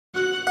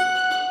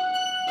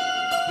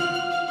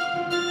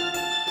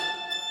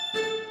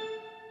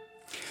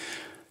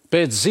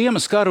Pēc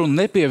ziemas kara un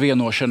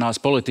nepievienošanās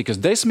politikas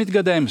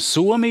desmitgadēm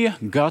Somija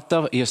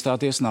gatava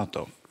iestāties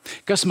NATO.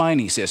 Kas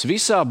mainīsies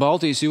visā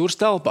Baltijas jūras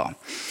telpā?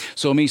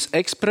 Somijas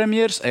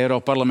ekspremjers,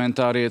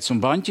 eiroparlamentārietis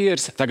un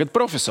banķieris, tagad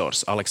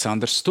profesors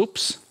Aleksandrs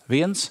Stups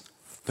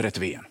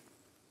 1-1.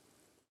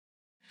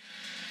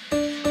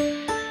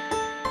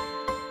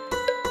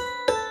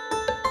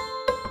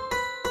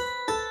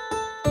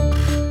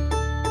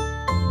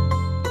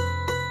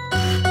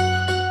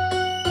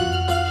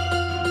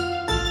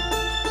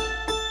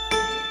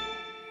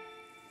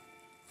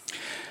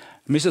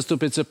 Mr.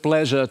 Stup, it's a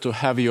pleasure to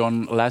have you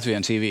on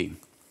Latvian TV.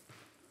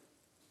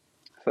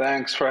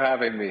 Thanks for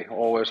having me.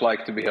 Always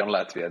like to be on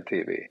Latvian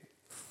TV.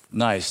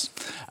 Nice.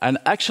 And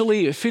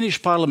actually,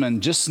 Finnish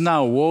Parliament just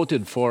now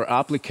voted for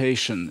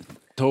application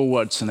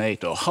towards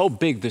NATO. How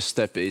big this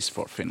step is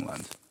for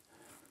Finland?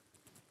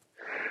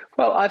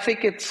 Well, I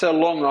think it's a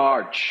long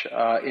arch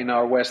in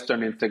our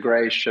Western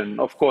integration.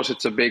 Of course,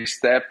 it's a big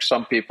step.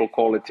 Some people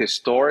call it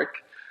historic.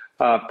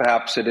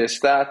 Perhaps it is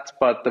that,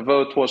 but the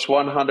vote was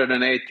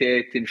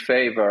 188 in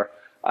favor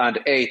and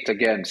 8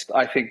 against.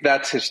 I think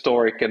that's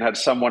historic, and had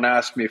someone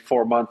asked me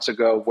 4 months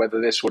ago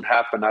whether this would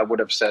happen, I would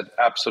have said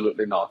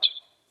absolutely not.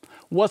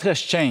 What has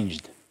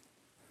changed?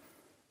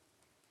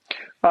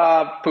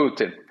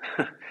 Putin.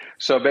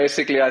 So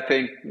basically, I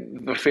think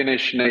the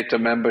Finnish NATO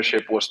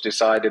membership was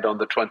decided on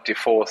the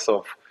 24th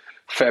of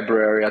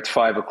February at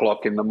 5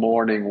 o'clock in the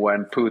morning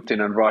when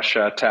Putin and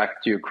Russia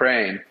attacked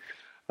Ukraine.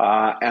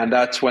 And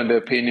that's when the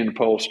opinion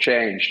polls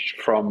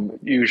changed from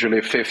usually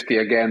 50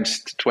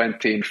 against,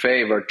 20 in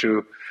favor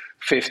to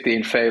 50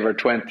 in favor,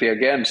 20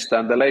 against.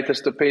 And the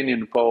latest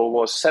opinion poll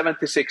was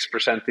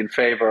 76% in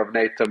favor of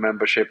NATO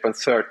membership and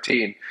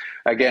 13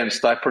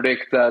 against. I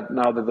predict that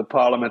now that the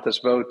parliament has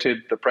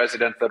voted, the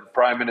president, the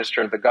prime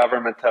minister and the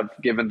government have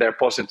given their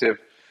positive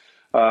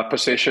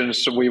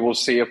positions, we will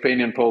see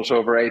opinion polls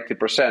over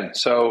 80%.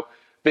 So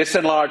this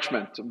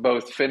enlargement,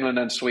 both Finland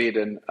and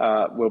Sweden,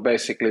 will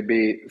basically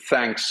be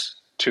thanks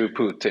to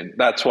Putin.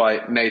 That's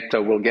why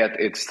NATO will get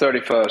its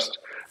 31st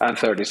and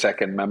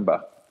 32nd member.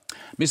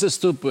 Mr.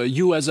 Stup,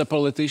 you as a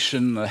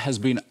politician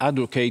have been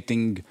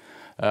advocating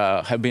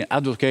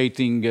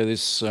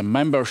this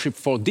membership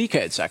for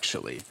decades,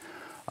 actually.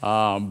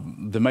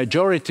 The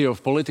majority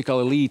of political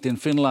elite in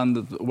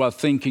Finland were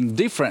thinking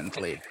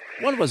differently.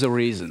 What was the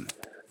reason?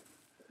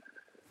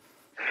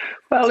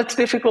 Well, it's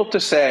difficult to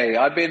say.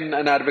 I've been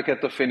an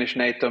advocate of Finnish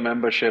NATO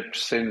membership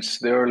since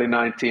the early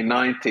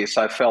 1990s.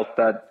 I felt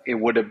that it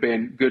would have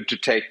been good to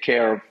take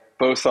care of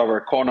both our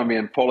economy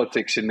and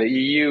politics in the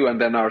EU and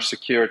then our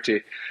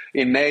security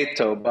in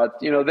NATO.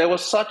 But, there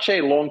was such a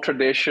long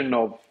tradition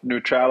of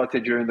neutrality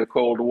during the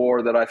Cold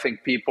War that I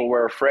think people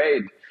were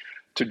afraid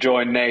to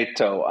join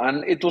NATO.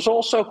 And it was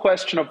also a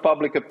question of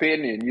public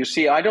opinion. You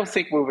see, I don't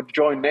think we would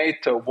join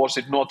NATO was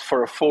it not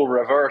for a full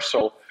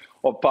reversal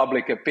of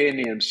public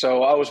opinion.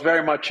 So I was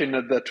very much in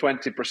the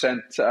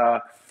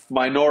 20%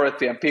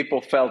 minority, and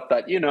people felt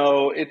that,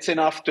 it's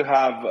enough to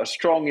have a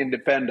strong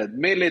independent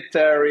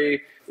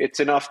military, it's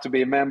enough to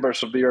be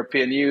members of the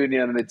European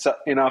Union, and it's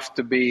enough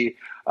to be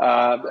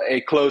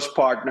a close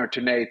partner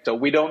to NATO.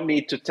 We don't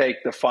need to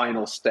take the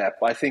final step.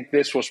 I think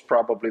this was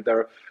probably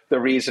the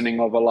reasoning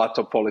of a lot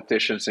of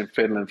politicians in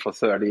Finland for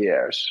 30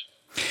 years.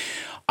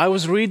 I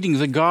was reading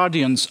The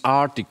Guardian's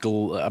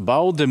article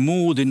about the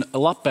mood in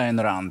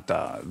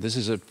Lappeenranta. This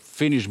is a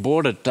Finnish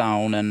border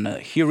town, and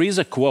here is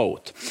a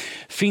quote.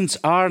 Finns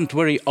aren't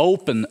very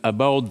open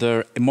about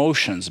their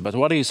emotions, but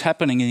what is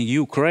happening in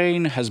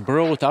Ukraine has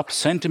brought up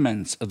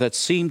sentiments that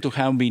seem to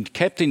have been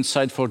kept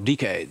inside for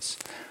decades.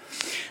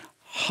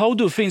 How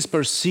do Finns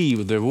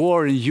perceive the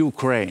war in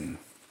Ukraine?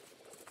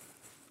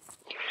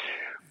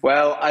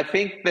 Well, I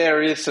think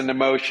there is an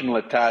emotional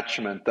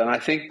attachment, and I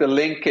think the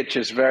linkage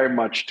is very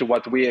much to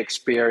what we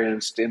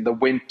experienced in the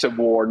Winter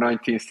War,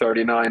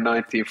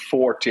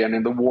 1939-1940, and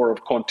in the War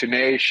of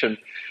Continuation,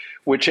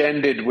 which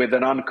ended with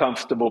an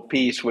uncomfortable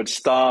peace with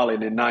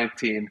Stalin in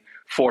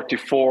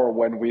 1944,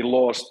 when we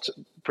lost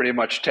pretty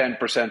much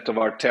 10% of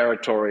our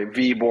territory.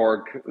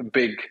 Viborg,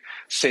 big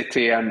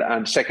city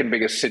and second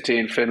biggest city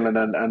in Finland,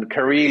 and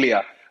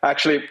Karelia.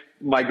 Actually,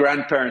 my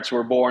grandparents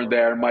were born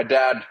there. My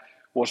dad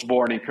was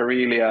born in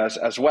Karelia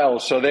as well.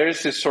 So there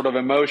is this sort of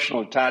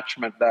emotional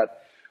attachment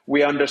that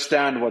we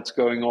understand what's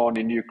going on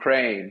in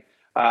Ukraine.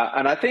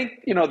 And I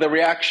think, the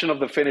reaction of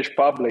the Finnish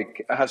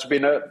public has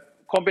been a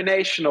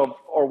combination of,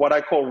 or what I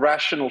call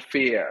rational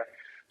fear.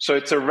 So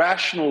it's a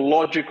rational,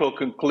 logical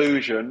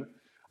conclusion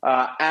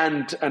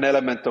and an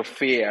element of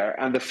fear.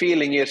 And the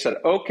feeling is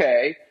that,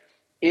 okay,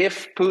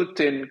 if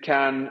Putin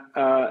can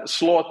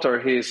slaughter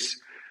his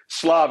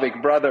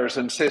Slavic brothers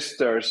and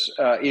sisters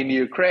in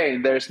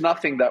Ukraine, there's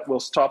nothing that will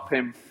stop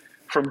him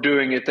from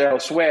doing it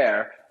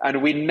elsewhere.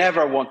 And we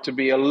never want to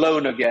be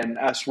alone again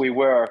as we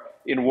were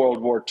in World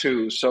War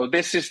II. So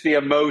this is the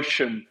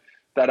emotion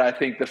that I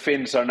think the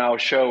Finns are now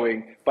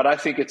showing. But I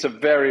think it's a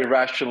very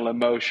rational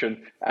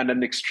emotion and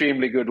an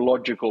extremely good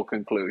logical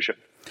conclusion.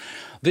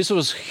 This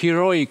was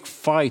heroic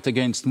fight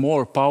against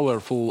more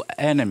powerful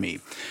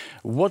enemy.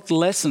 What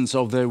lessons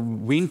of the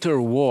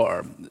Winter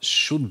War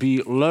should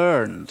be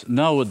learned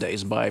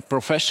nowadays by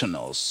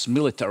professionals,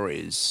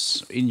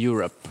 militaries in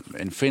Europe,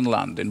 in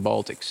Finland, in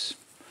Baltics?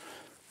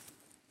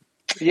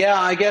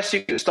 Yeah, I guess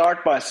you could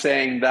start by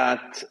saying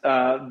that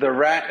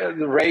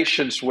the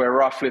rations were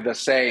roughly the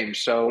same.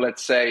 So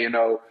let's say,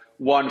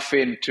 1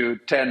 Finn to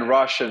 10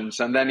 Russians.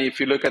 And then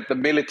if you look at the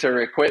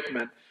military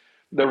equipment,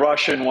 the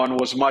Russian one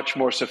was much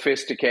more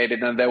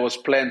sophisticated and there was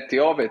plenty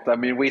of it. I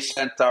mean, we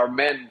sent our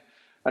men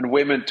and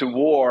women to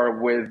war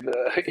with,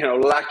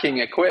 lacking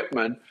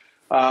equipment.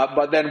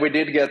 But then we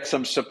did get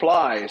some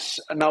supplies.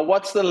 Now,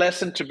 what's the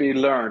lesson to be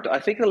learned? I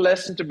think the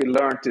lesson to be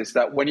learned is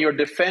that when you're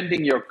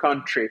defending your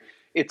country,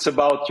 it's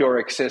about your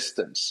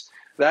existence.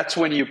 That's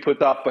when you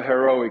put up a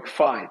heroic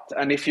fight.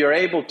 And if you're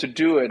able to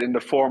do it in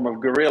the form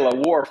of guerrilla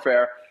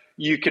warfare,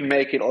 you can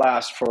make it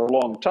last for a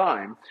long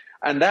time.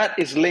 And that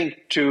is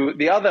linked to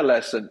the other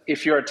lesson.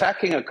 If you're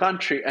attacking a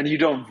country and you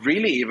don't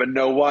really even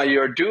know why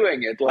you're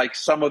doing it, like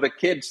some of the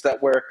kids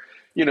that were,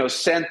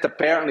 sent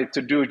apparently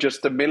to do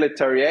just a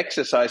military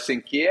exercise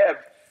in Kiev,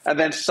 and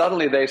then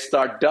suddenly they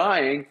start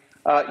dying,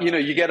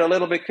 you get a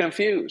little bit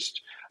confused.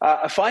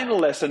 A final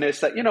lesson is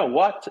that,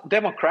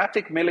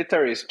 democratic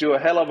militaries do a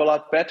hell of a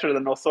lot better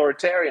than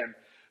authoritarian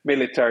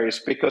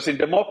militaries, because in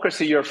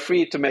democracy, you're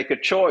free to make a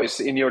choice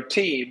in your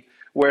team,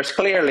 whereas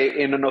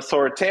clearly in an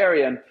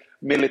authoritarian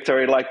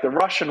military like the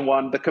Russian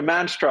one, the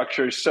command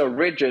structure is so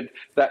rigid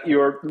that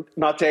you're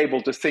not able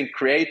to think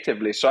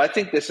creatively. So I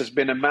think this has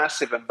been a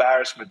massive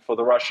embarrassment for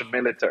the Russian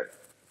military.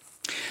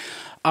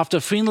 After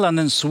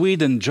Finland and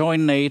Sweden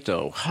join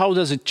NATO, how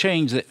does it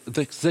change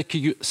the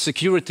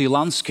security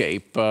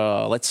landscape,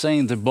 let's say,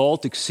 in the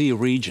Baltic Sea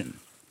region?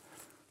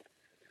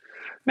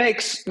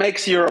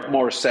 Makes Europe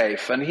more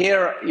safe. And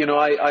here,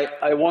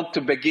 I want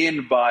to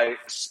begin by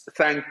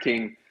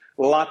thanking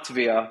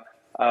Latvia,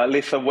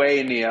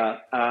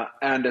 Lithuania,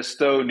 and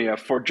Estonia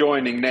for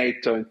joining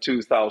NATO in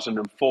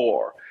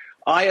 2004.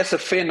 I, as a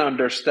Finn,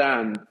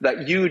 understand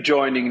that you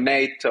joining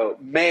NATO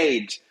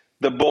made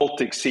the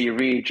Baltic Sea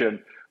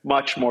region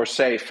much more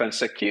safe and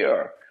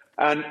secure.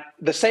 And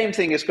the same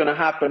thing is going to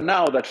happen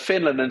now that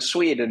Finland and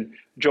Sweden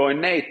join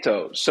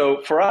NATO.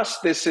 So for us,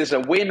 this is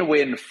a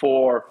win-win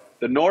for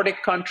the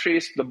Nordic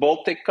countries, the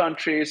Baltic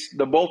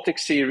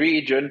Sea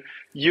region,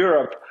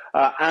 Europe,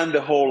 and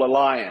the whole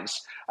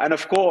alliance. And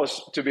of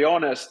course, to be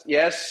honest,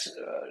 yes,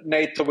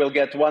 NATO will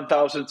get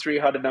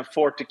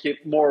 1,340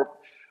 more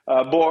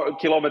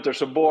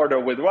kilometers of border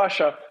with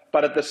Russia,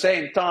 but at the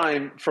same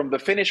time, from the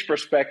Finnish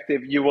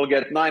perspective, you will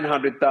get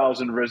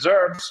 900,000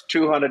 reserves,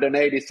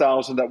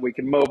 280,000 that we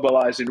can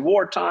mobilize in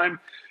wartime.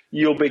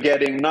 You'll be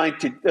getting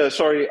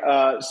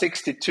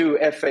 62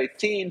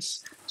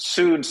 F-18s,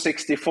 soon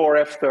 64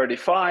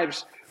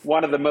 F-35s,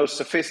 one of the most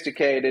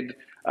sophisticated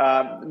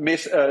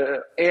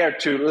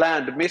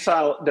air-to-land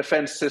missile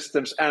defense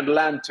systems and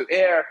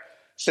land-to-air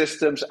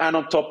systems. And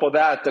on top of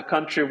that, a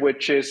country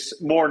which is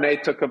more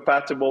NATO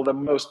compatible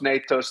than most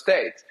NATO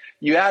states.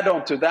 You add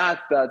on to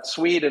that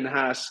Sweden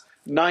has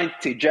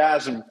 90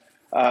 JASM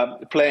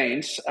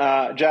planes,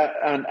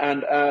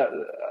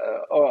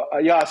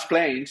 JAS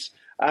planes,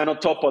 and on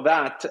top of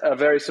that, a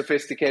very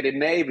sophisticated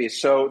navy.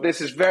 So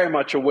this is very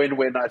much a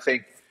win-win, I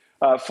think,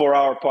 for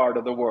our part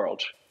of the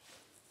world.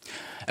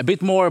 A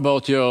bit more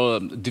about your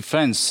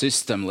defense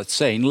system, let's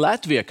say. In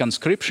Latvia,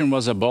 conscription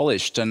was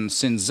abolished, and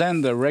since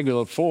then the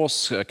regular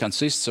force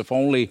consists of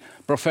only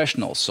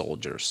professional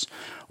soldiers.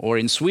 Or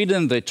in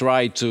Sweden, they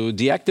tried to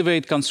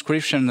deactivate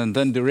conscription and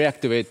then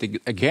reactivate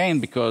it again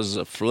because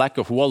of lack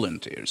of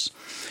volunteers.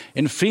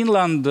 In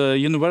Finland,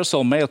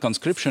 universal male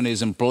conscription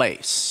is in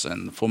place,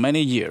 and for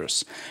many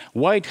years.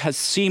 Why it has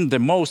seemed the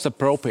most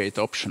appropriate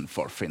option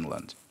for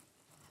Finland?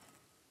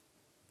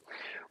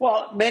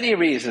 Well, many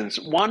reasons.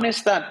 One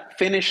is that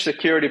Finnish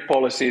security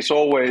policy is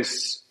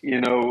always,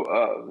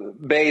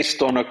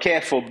 based on a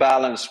careful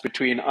balance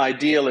between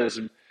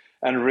idealism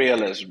and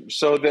realism.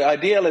 So the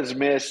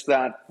idealism is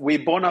that we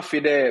bona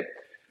fide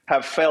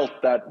have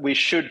felt that we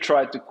should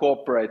try to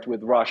cooperate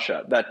with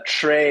Russia, that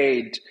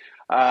trade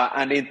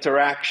and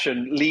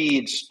interaction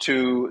leads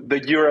to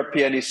the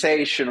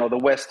Europeanization or the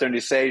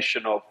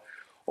Westernization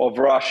of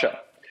Russia.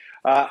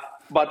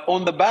 But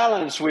on the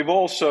balance, we've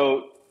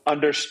also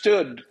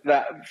understood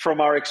that from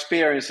our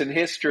experience in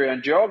history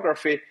and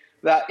geography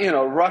that,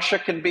 Russia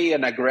can be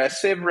an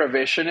aggressive,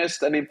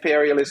 revisionist and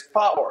imperialist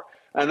power.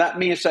 And that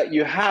means that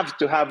you have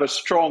to have a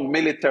strong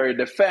military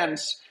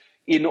defense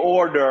in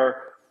order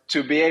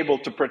to be able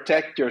to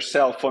protect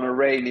yourself on a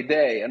rainy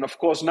day. And of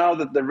course, now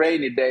that the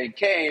rainy day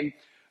came,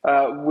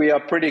 we are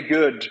pretty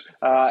good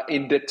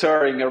in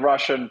deterring a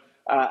Russian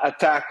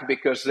attack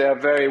because they are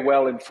very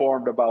well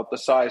informed about the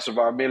size of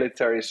our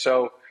military.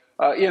 So,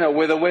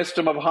 with the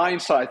wisdom of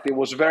hindsight, it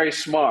was very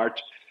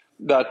smart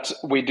that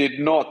we did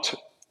not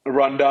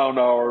run down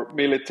our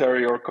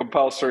military or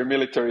compulsory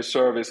military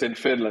service in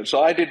Finland.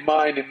 So I did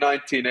mine in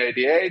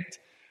 1988.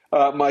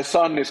 My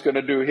son is going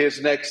to do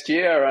his next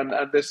year. And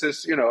this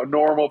is, a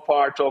normal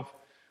part of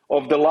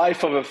the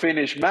life of a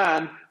Finnish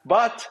man.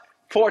 But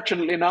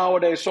fortunately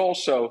nowadays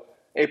also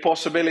a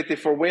possibility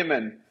for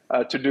women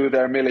to do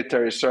their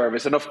military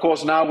service. And of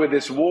course, now with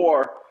this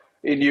war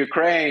in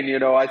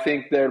Ukraine, I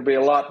think there'll be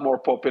a lot more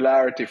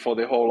popularity for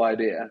the whole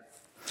idea.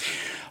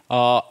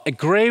 A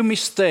grave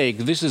mistake.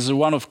 This is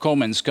one of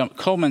comments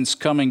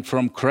coming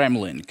from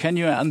Kremlin. Can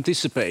you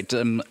anticipate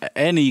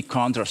any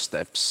counter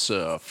steps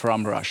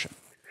from Russia?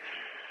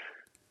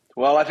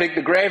 Well, I think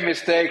the grave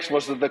mistake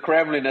was that the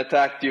Kremlin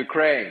attacked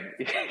Ukraine.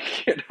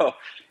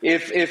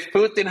 If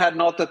Putin had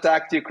not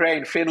attacked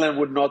Ukraine, Finland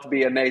would not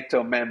be a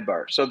NATO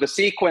member. So the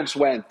sequence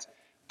went: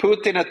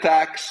 Putin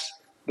attacks,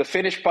 the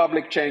Finnish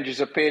public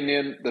changes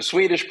opinion, the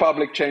Swedish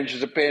public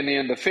changes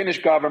opinion, the Finnish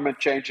government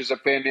changes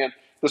opinion,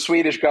 the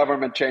Swedish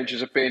government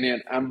changes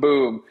opinion, and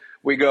boom,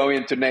 we go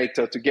into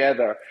NATO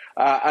together.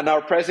 And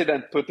our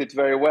president put it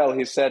very well.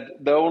 He said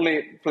the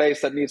only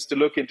place that needs to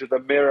look into the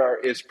mirror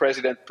is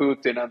President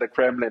Putin and the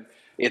Kremlin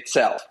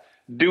itself.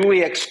 Do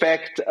we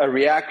expect a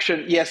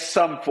reaction? Yes,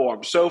 some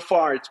form. So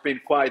far, it's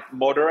been quite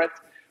moderate.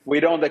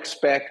 We don't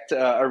expect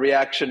a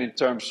reaction in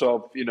terms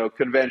of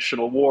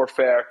conventional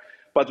warfare,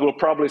 but we'll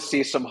probably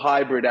see some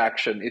hybrid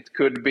action. It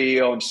could be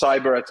on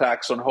cyber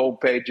attacks on home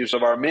pages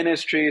of our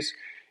ministries.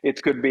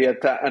 It could be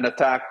an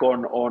attack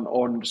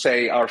on,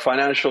 say, our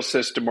financial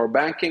system or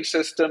banking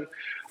system.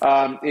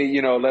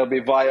 There'll be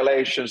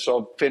violations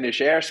of Finnish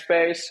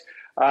airspace.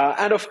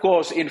 And of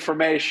course,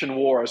 information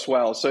war as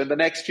well. So in the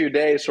next few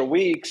days or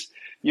weeks,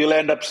 you'll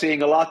end up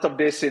seeing a lot of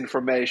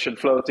disinformation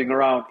floating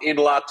around in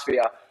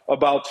Latvia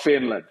about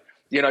Finland.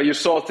 You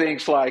saw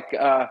things like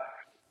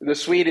the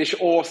Swedish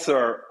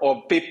author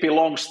of Pippi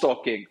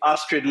Longstocking,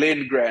 Astrid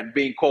Lindgren,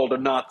 being called a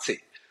Nazi.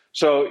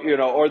 So,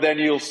 or then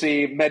you'll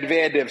see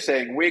Medvedev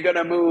saying, we're going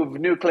to move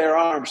nuclear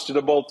arms to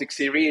the Baltic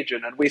Sea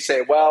region. And we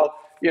say, well,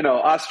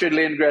 Astrid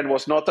Lindgren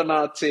was not a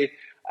Nazi,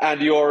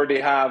 and you already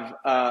have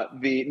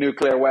the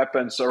nuclear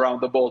weapons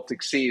around the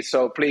Baltic Sea.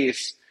 So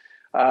please,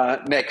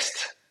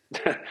 next.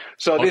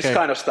 So this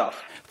kind of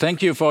stuff.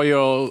 Thank you for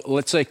your,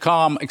 let's say,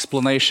 calm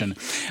explanation.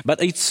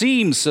 But it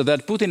seems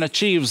that Putin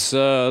achieves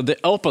the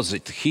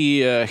opposite.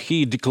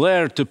 He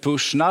declared to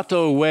push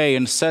NATO away,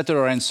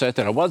 etc.,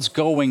 etc. What's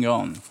going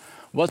on?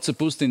 What's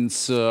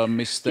Putin's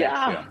mistake?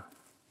 Yeah.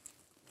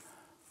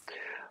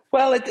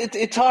 Well,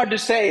 it's hard to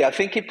say. I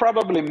think he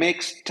probably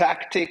mixed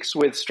tactics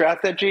with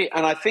strategy.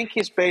 And I think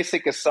his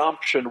basic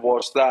assumption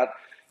was that,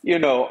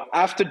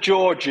 after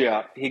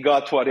Georgia, he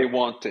got what he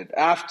wanted.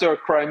 After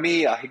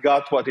Crimea, he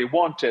got what he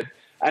wanted.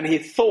 And he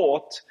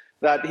thought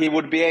that he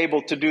would be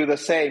able to do the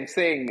same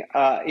thing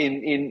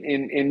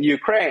in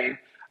Ukraine,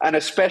 and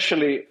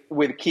especially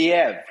with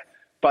Kiev.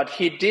 But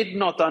he did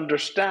not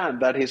understand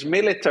that his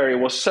military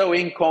was so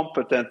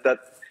incompetent that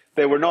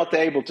they were not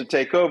able to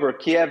take over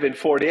Kiev in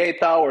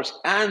 48 hours,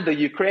 and the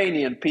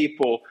Ukrainian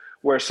people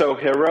were so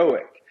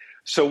heroic.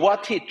 So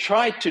what he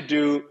tried to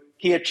do,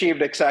 he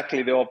achieved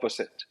exactly the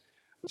opposite.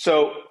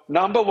 So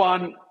number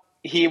one,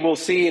 he will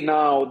see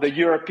now the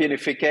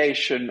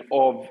Europeanification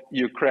of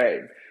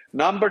Ukraine.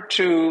 Number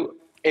two,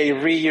 a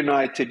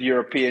reunited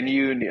European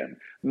Union.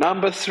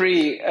 Number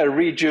three, a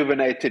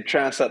rejuvenated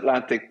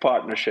transatlantic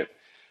partnership.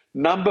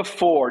 Number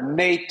four,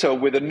 NATO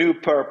with a new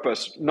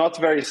purpose, not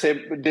very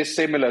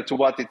dissimilar to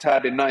what it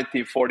had in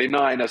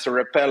 1949 as a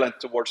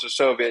repellent towards the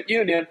Soviet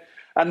Union.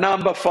 And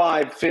number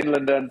five,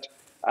 Finland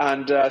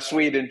and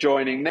Sweden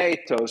joining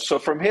NATO. So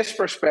from his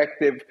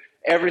perspective,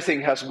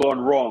 everything has gone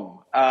wrong.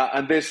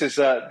 And this is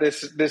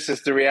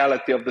the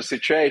reality of the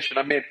situation.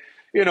 I mean,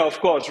 of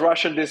course,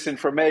 Russian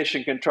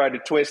disinformation can try to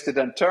twist it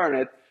and turn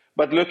it.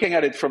 But looking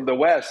at it from the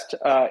West,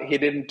 he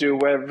didn't do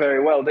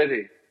very well, did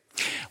he?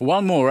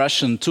 One more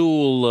Russian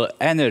tool,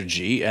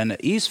 energy. And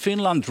is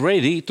Finland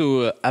ready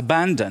to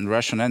abandon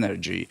Russian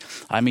energy?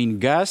 I mean,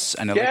 gas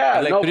and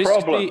electricity,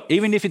 no problem.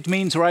 even if it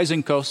means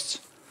rising costs?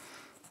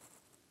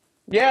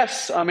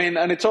 Yes, I mean,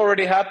 and it's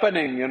already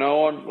happening.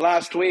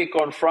 Last week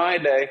on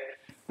Friday,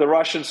 the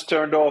Russians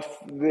turned off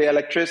the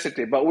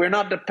electricity. But we're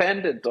not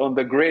dependent on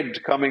the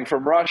grid coming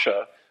from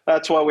Russia.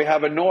 That's why we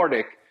have a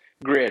Nordic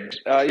grid.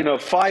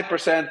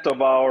 5%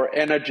 of our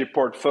energy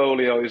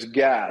portfolio is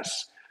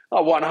gas.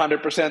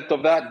 100%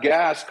 of that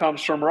gas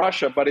comes from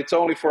Russia, but it's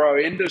only for our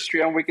industry,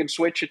 and we can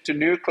switch it to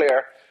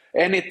nuclear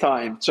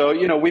anytime. So,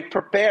 we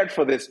prepared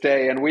for this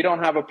day, and we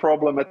don't have a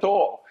problem at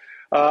all.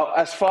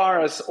 As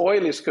far as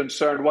oil is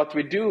concerned, what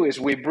we do is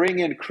we bring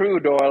in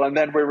crude oil and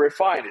then we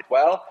refine it.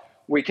 Well,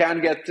 we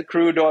can get the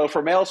crude oil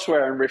from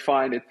elsewhere and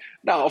refine it.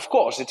 Now, of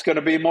course, it's going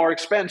to be more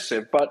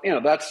expensive, but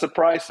that's the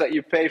price that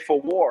you pay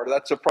for war.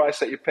 That's the price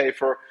that you pay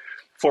for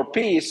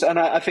peace. And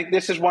I think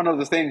this is one of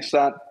the things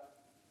that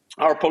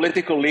our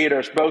political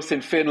leaders, both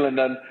in Finland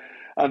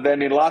and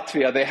then in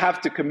Latvia, they have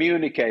to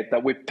communicate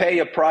that we pay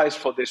a price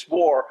for this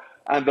war,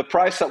 and the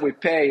price that we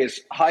pay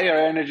is higher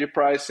energy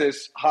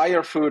prices,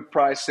 higher food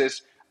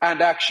prices,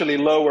 and actually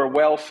lower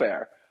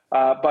welfare.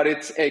 But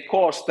it's a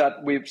cost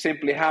that we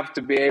simply have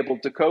to be able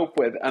to cope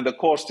with, and the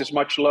cost is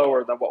much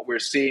lower than what we're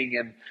seeing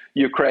in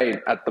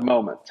Ukraine at the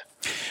moment.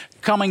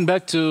 Coming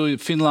back to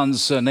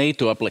Finland's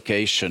NATO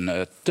application,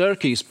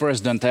 Turkey's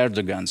President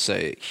Erdogan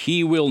says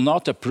he will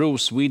not approve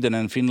Sweden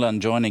and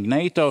Finland joining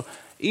NATO.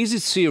 Is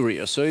it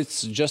serious, or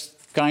it's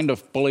just kind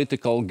of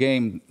political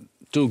game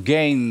to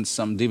gain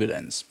some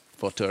dividends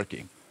for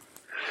Turkey?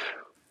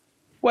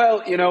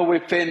 Well, we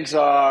Finns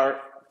are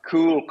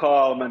cool,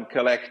 calm, and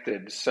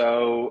collected.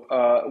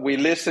 So we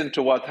listen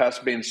to what has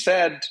been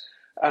said,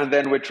 and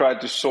then we try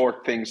to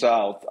sort things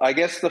out. I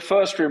guess the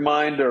first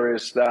reminder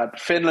is that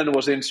Finland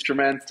was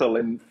instrumental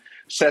in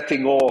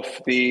setting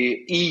off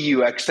the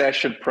EU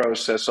accession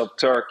process of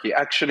Turkey.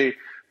 Actually,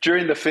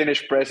 during the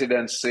Finnish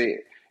presidency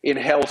in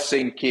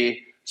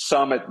Helsinki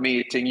summit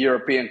meeting,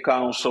 European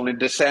Council in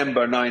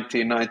December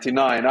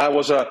 1999, I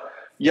was a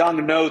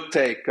young note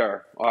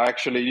taker, or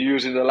actually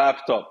using the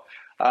laptop,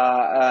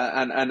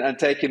 and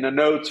taking the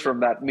notes from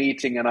that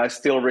meeting, and I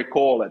still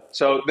recall it.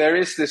 So there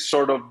is this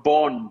sort of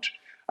bond,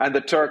 and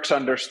the Turks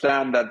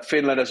understand that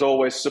Finland has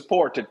always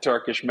supported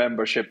Turkish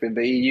membership in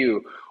the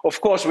EU. Of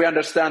course, we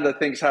understand that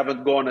things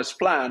haven't gone as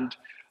planned,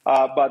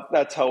 but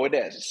that's how it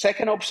is.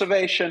 Second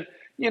observation,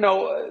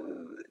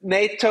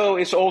 NATO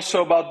is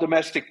also about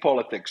domestic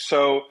politics.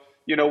 So,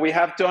 we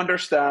have to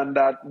understand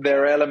that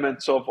there are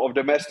elements of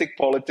domestic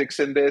politics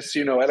in this,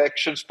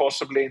 elections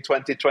possibly in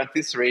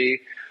 2023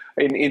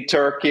 in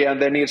Turkey,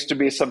 and there needs to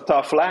be some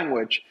tough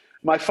language.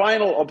 My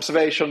final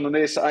observation on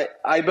this,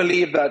 I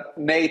believe that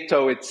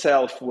NATO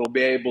itself will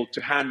be able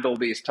to handle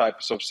these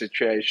types of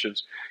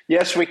situations.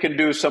 Yes, we can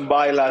do some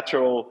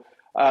bilateral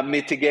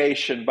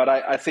mitigation, but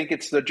I think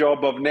it's the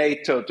job of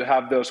NATO to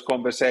have those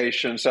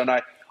conversations. And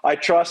I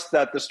trust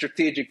that the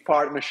strategic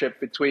partnership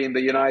between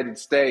the United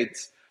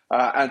States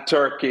and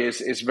Turkey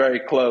is very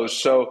close.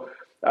 So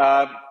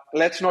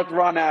let's not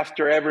run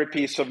after every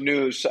piece of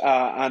news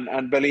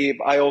and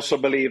believe. I also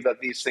believe that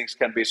these things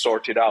can be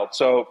sorted out.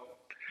 So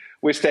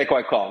we stay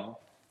quite calm.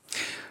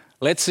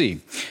 Let's see.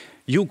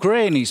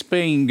 Ukraine is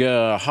paying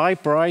a high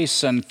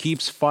price and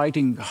keeps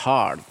fighting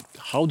hard.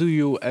 How do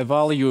you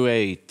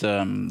evaluate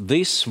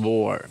this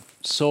war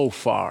so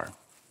far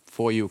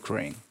for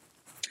Ukraine?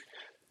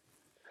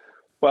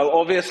 Well,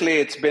 obviously,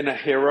 it's been a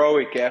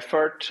heroic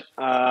effort,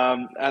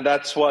 and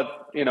that's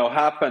what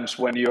happens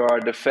when you are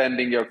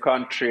defending your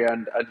country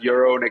and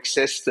your own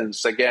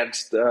existence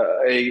against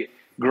a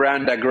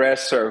grand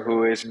aggressor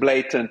who is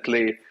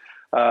blatantly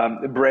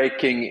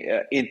breaking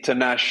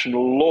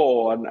international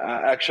law and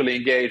actually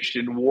engaged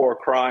in war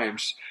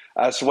crimes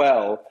as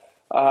well.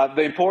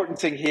 The important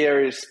thing here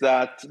is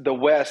that the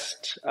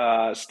West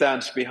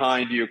stands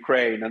behind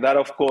Ukraine, and that,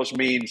 of course,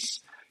 means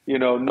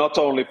not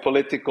only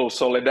political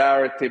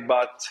solidarity,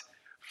 but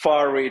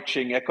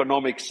far-reaching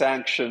economic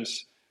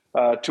sanctions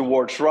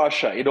towards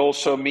Russia. It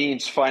also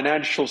means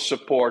financial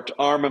support,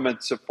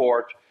 armament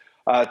support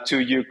to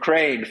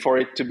Ukraine for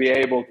it to be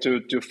able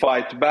to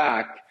fight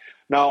back.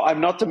 Now,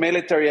 I'm not a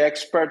military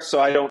expert,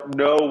 so I don't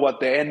know what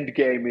the end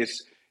game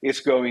is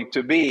going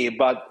to be.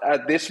 But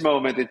at this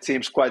moment, it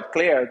seems quite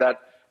clear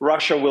that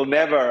Russia will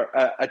never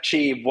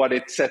achieve what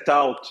it set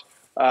out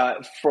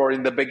for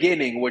in the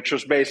beginning, which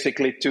was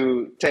basically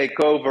to take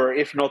over,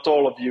 if not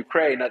all of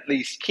Ukraine, at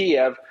least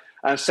Kiev,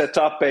 and set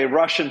up a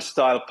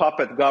Russian-style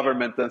puppet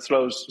government and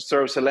throw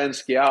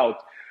Zelensky out.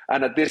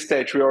 And at this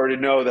stage, we already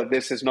know that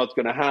this is not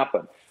going to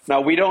happen.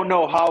 Now, we don't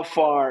know how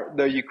far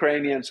the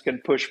Ukrainians can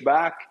push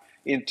back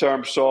in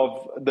terms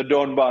of the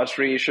Donbas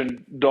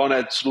region,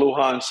 Donetsk,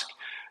 Luhansk,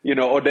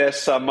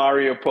 Odessa,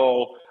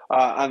 Mariupol,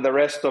 and the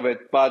rest of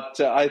it. But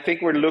I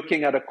think we're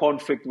looking at a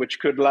conflict which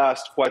could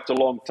last quite a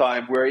long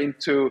time. We're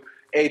into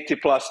 80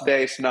 plus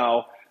days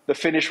now. The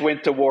Finnish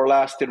winter war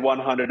lasted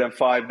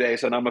 105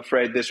 days, and I'm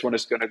afraid this one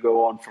is going to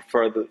go on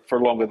for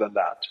longer than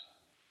that.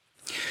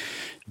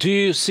 Do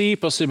you see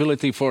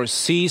possibility for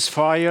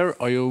ceasefire,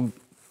 or you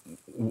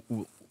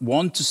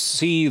want to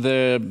see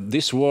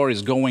this war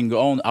is going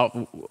on?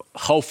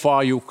 How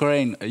far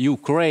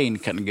Ukraine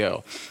can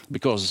go?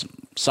 Because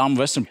some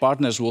Western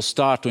partners will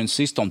start to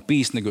insist on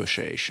peace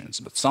negotiations,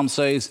 but some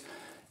say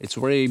it's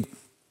very,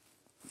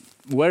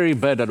 very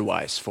bad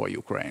advice for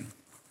Ukraine.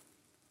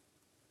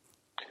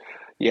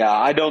 Yeah,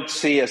 I don't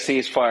see a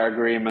ceasefire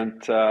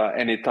agreement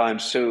anytime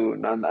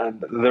soon.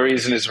 And the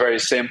reason is very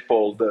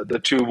simple. The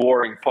two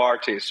warring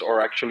parties,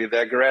 or actually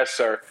the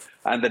aggressor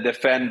and the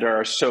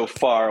defender, are so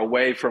far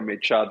away from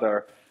each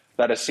other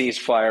that a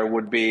ceasefire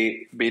would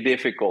be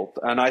difficult.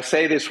 And I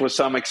say this with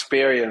some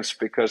experience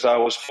because I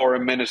was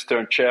foreign minister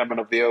and chairman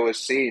of the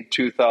OSCE in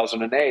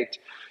 2008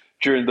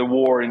 during the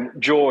war in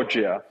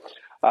Georgia.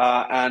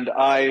 And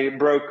I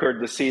brokered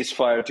the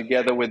ceasefire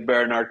together with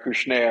Bernard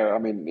Kouchner. I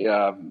mean,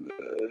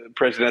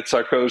 President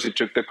Sarkozy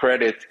took the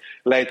credit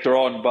later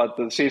on, but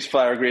the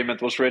ceasefire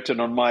agreement was written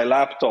on my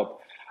laptop.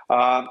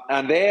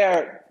 And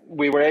there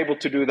we were able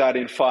to do that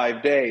in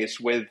 5 days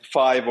with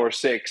 5 or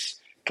 6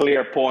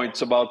 clear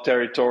points about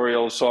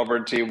territorial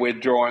sovereignty,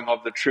 withdrawing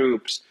of the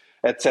troops,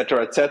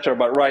 etc., etc.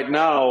 But right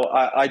now,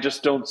 I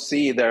just don't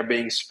see there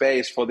being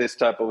space for this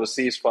type of a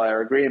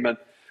ceasefire agreement.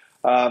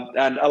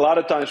 And a lot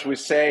of times we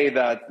say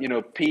that,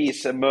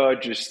 peace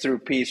emerges through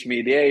peace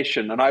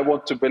mediation, and I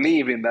want to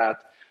believe in that.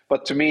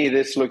 But to me,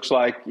 this looks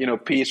like,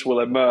 peace will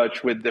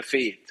emerge with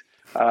defeat,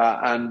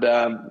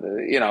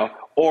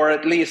 or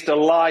at least a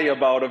lie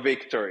about a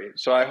victory.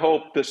 So I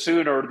hope the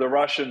sooner the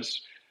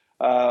Russians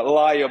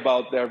lie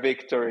about their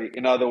victory.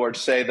 In other words,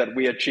 say that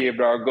we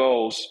achieved our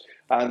goals,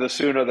 and the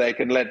sooner they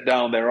can let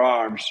down their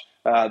arms,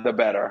 the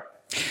better.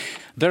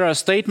 There are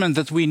statements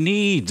that we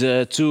need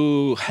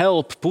to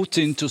help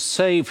Putin to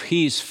save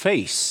his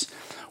face.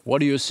 What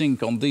do you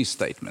think on these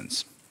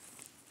statements?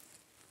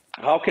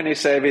 How can he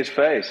save his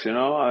face? You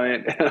know, I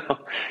mean,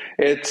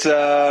 it's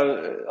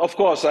of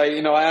course I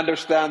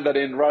understand that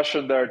in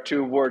Russian there are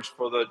two words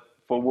for the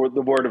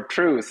word of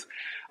truth,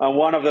 and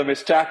one of them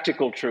is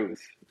tactical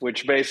truth,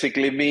 which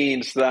basically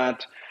means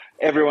that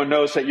everyone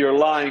knows that you're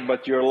lying,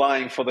 but you're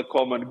lying for the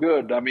common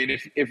good. I mean,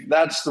 if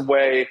that's the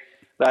way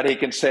that he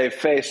can save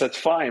face, that's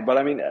fine. But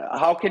I mean,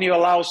 how can you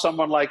allow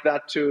someone like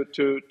that to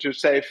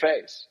save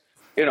face?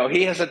 You know,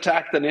 he has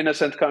attacked an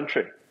innocent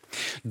country.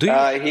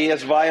 He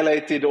has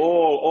violated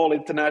all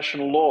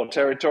international law,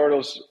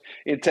 territorial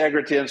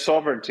integrity and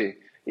sovereignty.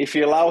 If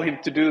you allow him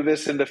to do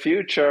this in the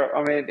future,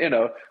 I mean,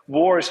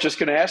 war is just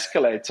going to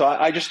escalate. So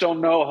I just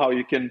don't know how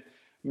you can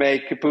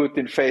make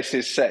Putin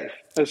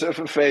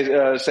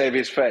save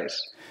his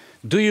face.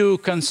 Do you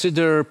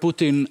consider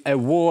Putin a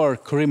war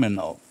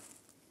criminal?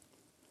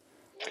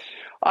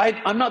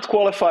 I'm not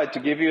qualified to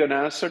give you an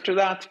answer to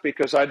that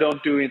because I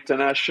don't do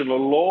international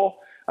law.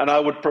 And I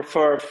would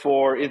prefer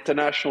for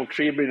international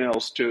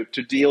tribunals to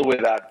deal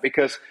with that,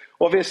 because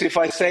obviously if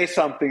I say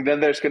something,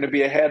 then there's going to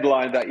be a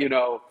headline that,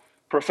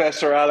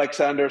 Professor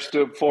Alexander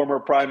Stubb, former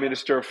Prime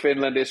Minister of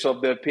Finland, is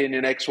of the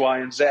opinion X, Y,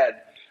 and Z.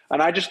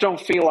 And I just don't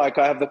feel like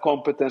I have the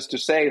competence to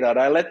say that.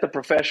 I let the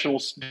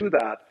professionals do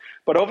that.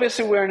 But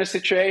obviously we're in a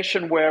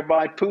situation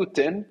whereby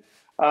Putin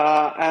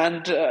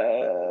and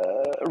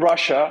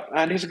Russia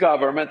and his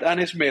government and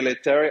his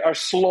military are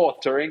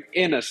slaughtering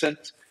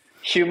innocent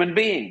human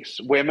beings,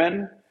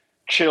 women,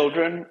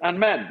 children, and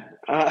men.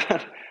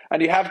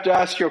 And you have to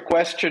ask your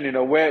question,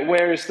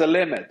 where is the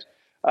limit?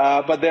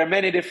 But there are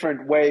many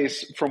different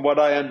ways, from what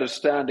I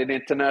understand, in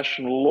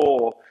international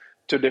law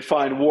to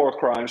define war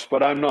crimes,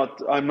 but I'm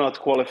not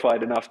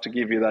qualified enough to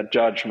give you that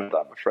judgment,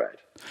 I'm afraid.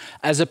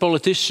 As a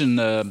politician,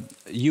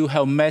 you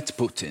have met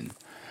Putin.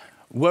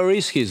 Where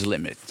is his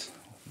limit?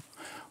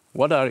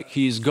 What are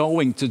he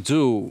going to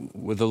do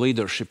with the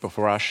leadership of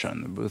Russia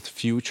and with the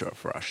future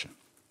of Russia?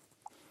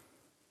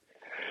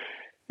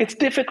 It's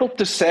difficult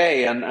to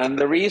say, and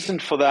the reason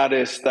for that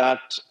is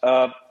that,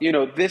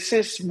 this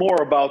is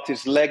more about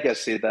his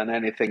legacy than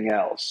anything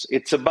else.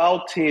 It's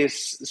about his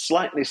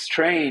slightly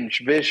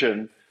strange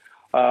vision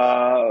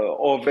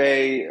of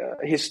a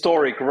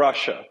historic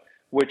Russia,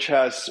 which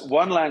has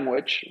one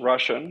language,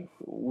 Russian,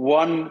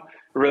 one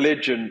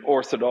religion,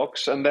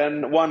 Orthodox, and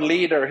then one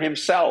leader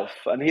himself.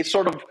 And he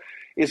sort of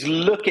is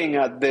looking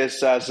at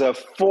this as a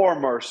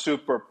former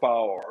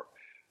superpower.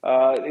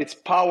 It's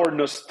power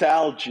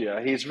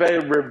nostalgia. He's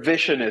very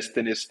revisionist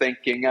in his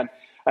thinking,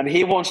 and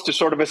he wants to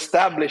sort of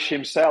establish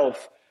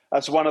himself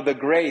as one of the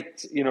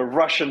great,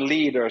 Russian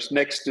leaders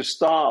next to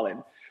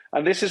Stalin.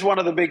 And this is one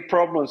of the big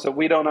problems that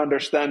we don't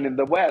understand in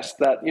the West,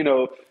 that,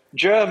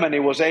 Germany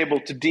was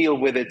able to deal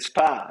with its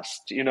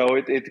past.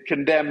 It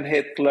condemned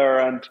Hitler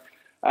and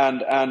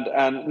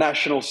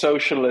National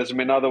Socialism,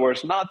 in other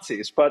words,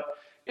 Nazis. But,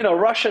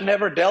 Russia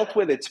never dealt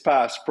with its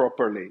past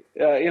properly.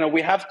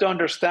 We have to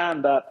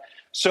understand that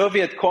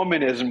Soviet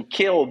communism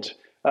killed,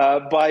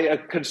 by a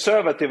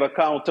conservative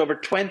account, over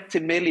 20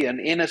 million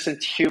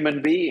innocent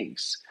human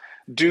beings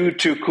due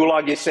to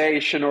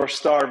kulagization or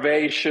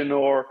starvation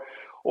or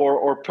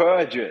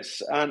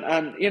purges.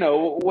 And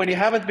when you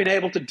haven't been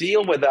able to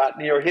deal with that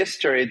in your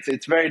history,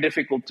 it's very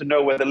difficult to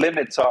know where the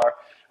limits are.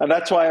 And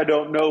that's why I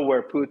don't know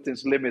where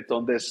Putin's limit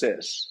on this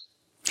is.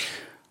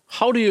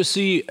 How do you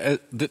see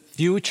the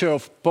future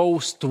of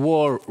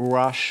post-war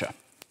Russia?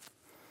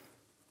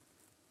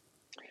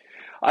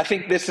 I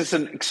think this is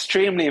an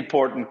extremely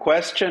important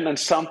question and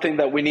something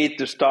that we need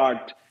to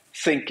start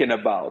thinking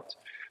about.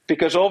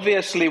 Because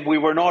obviously we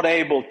were not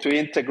able to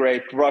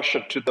integrate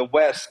Russia to the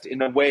West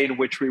in a way in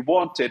which we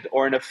wanted,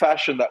 or in a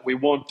fashion that we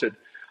wanted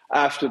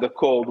after the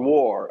Cold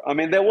War. I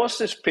mean, there was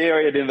this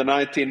period in the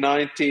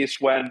 1990s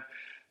when,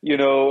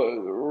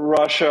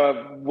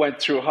 Russia went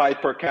through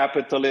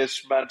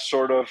hyper-capitalism and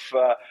sort of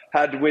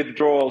had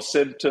withdrawal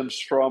symptoms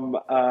from,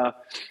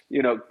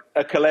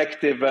 a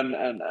collective and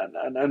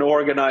an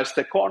organized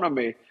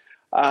economy.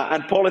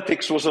 And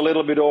politics was a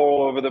little bit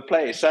all over the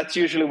place. That's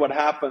usually what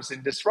happens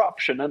in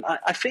disruption. And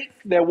I think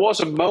there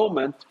was a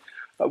moment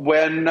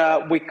when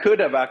we could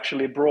have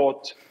actually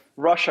brought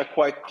Russia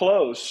quite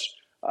close,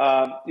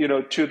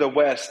 to the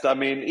West. I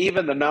mean,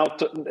 even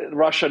the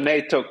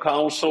Russia-NATO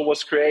Council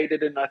was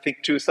created in, I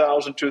think,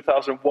 2000,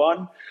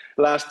 2001,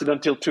 lasted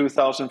until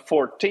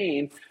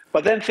 2014.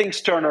 But then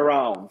things turn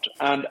around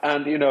and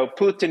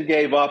Putin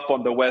gave up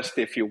on the West,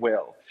 if you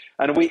will.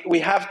 And we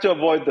have to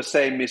avoid the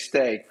same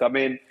mistake. I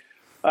mean,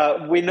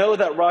 we know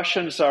that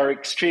Russians are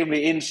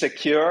extremely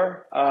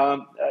insecure.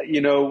 We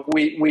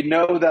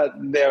know that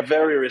they are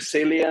very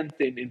resilient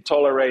in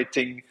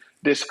tolerating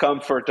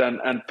discomfort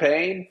and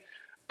pain.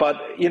 But,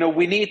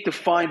 we need to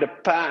find a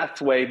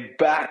pathway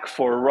back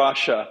for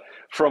Russia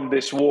from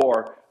this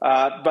war.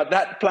 But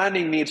that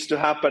planning needs to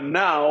happen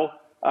now,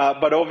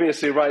 But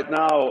obviously, right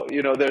now,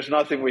 there's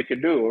nothing we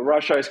can do.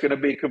 Russia is going to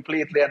be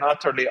completely and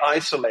utterly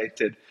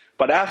isolated.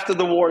 But after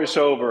the war is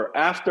over,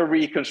 after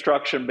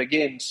reconstruction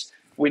begins,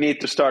 we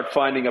need to start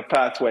finding a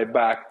pathway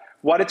back.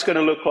 What it's going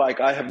to look like,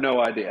 I have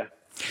no idea.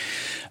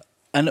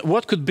 And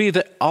what could be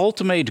the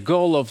ultimate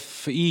goal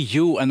of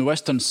EU and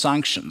Western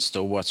sanctions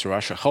towards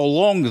Russia? How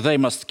long they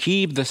must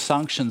keep the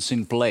sanctions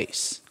in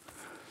place?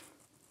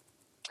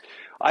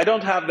 I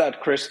don't have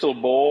that crystal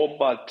ball,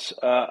 but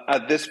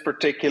at this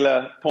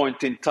particular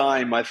point in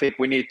time, I think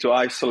we need to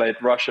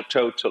isolate Russia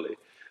totally.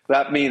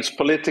 That means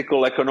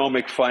political,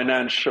 economic,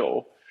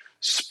 financial,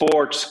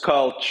 sports,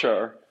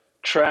 culture,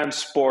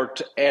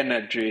 transport,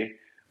 energy,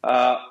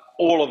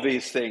 all of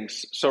these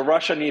things. So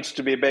Russia needs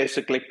to be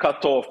basically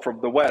cut off from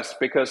the West,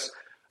 because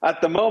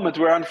at the moment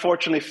we're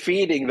unfortunately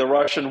feeding the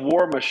Russian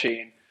war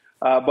machine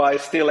by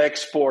still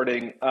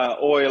exporting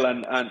oil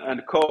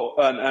and coal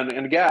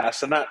and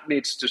gas, and that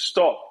needs to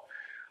stop.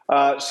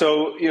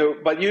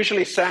 But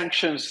usually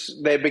sanctions,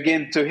 they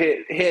begin to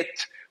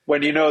hit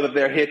when you know that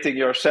they're hitting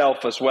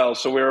yourself as well.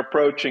 So we're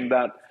approaching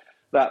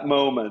that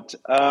moment.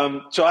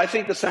 So I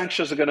think the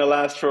sanctions are going to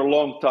last for a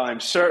long time,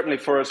 certainly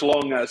for as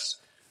long as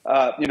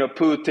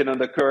Putin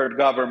and the current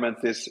government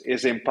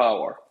is in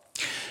power.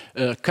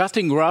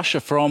 Cutting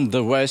Russia from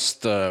the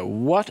West,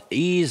 what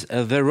is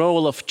the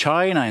role of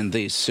China in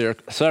these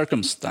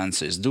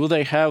circumstances? Do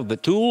they have the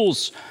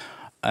tools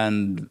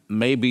and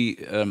maybe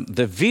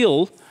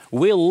the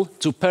will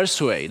to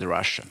persuade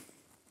Russia?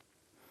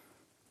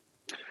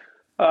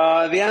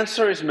 The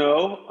answer is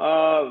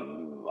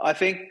no. I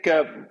think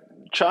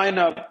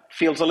China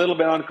feels a little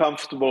bit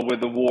uncomfortable with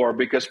the war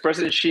because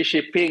President Xi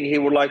Jinping, he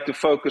would like to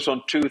focus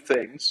on two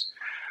things.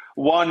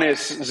 One is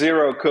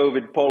zero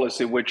COVID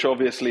policy, which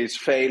obviously is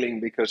failing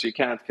because you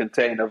can't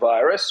contain a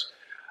virus.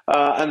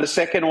 And the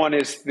second one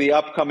is the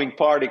upcoming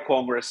party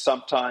congress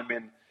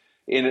sometime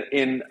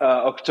in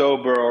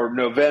October or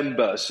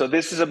November. So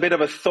this is a bit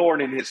of a thorn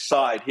in his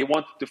side. He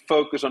wanted to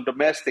focus on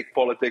domestic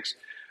politics.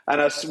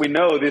 And as we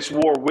know, this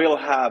war will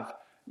have,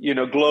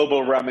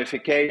 global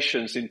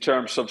ramifications in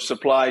terms of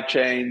supply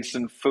chains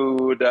and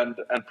food and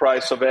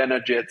price of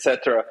energy,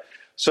 etc.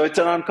 So it's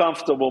an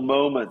uncomfortable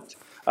moment.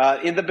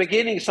 In the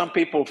beginning, some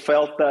people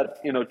felt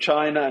that,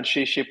 China and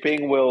Xi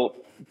Jinping will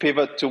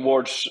pivot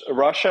towards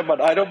Russia,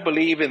 but I don't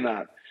believe in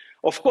that.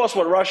 Of course,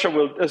 what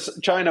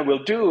China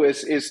will do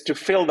is to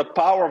fill the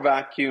power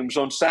vacuums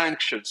on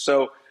sanctions.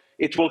 So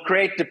it will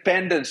create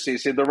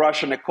dependencies in the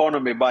Russian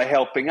economy by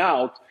helping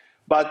out.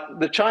 But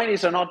the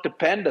Chinese are not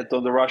dependent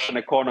on the Russian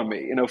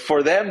economy.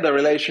 For them, the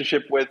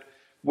relationship with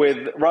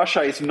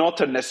Russia is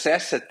not a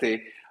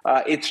necessity.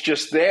 It's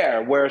just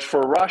there. Whereas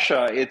for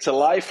Russia, it's a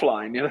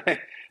lifeline.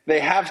 They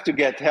have to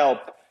get help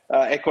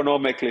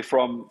economically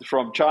from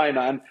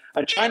China.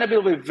 And China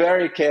will be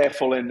very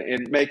careful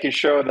in making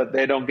sure that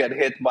they don't get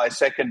hit by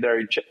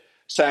secondary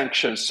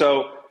sanctions.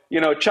 So,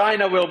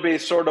 China will be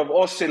sort of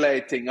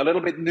oscillating, a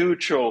little bit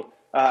neutral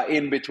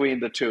in between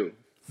the two.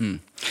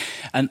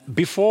 And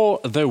before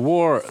the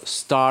war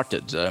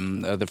started,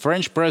 the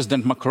French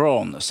President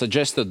Macron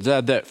suggested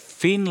that the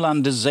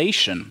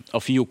Finlandization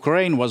of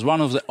Ukraine was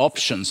one of the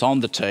options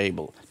on the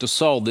table to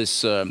solve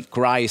this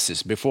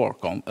crisis before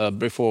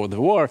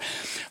the war.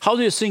 How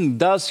do you think,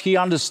 does he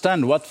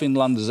understand what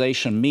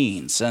Finlandization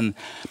means? And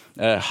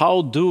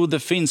how do the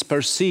Finns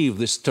perceive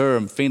this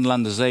term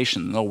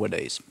Finlandization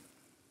nowadays?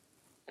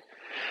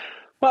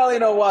 Well, you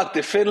know what?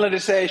 If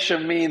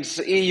Finlandization means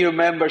EU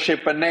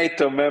membership and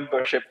NATO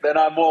membership, then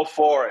I'm all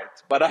for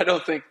it. But I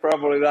don't think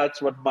probably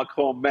that's what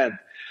Macron meant.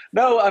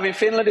 No, I mean,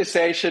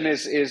 Finlandization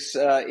is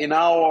in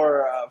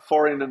our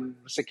foreign and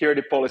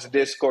security policy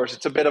discourse,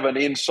 it's a bit of an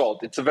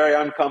insult. It's a very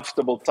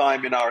uncomfortable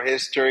time in our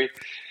history.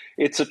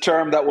 It's a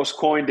term that was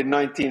coined in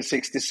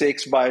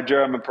 1966 by a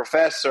German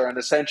professor and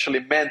essentially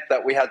meant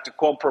that we had to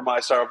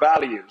compromise our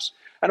values.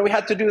 And we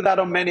had to do that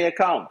on many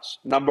accounts.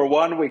 Number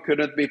one, we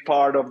couldn't be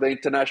part of the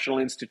international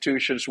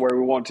institutions where we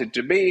wanted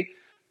to be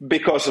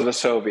because of the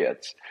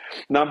Soviets.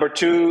 Number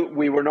two,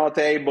 we were not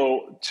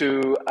able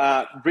to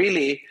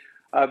really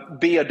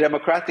be a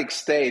democratic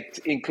state,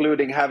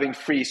 including having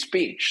free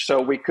speech.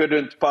 So we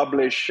couldn't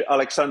publish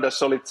Alexander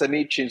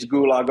Solzhenitsyn's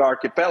Gulag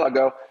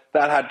Archipelago.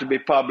 That had to be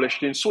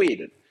published in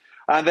Sweden.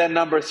 And then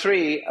number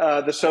three,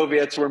 the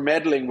Soviets were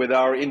meddling with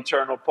our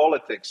internal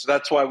politics.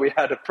 That's why we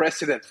had a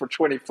president for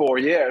 24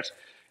 years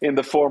in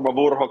the form of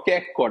Urho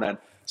Kekkonen.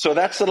 So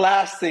that's the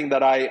last thing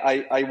that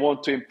I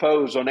want to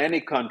impose on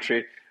any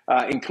country,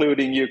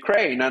 including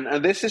Ukraine.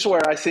 And this is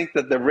where I think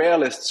that the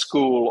realist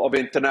school of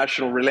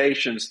international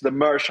relations, the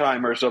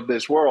Mersheimers of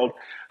this world,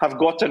 have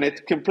gotten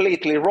it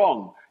completely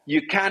wrong.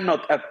 You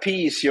cannot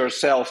appease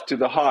yourself to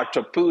the heart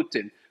of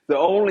Putin. The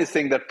only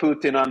thing that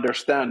Putin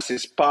understands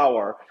is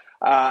power.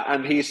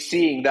 And he's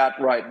seeing that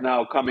right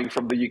now coming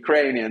from the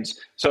Ukrainians.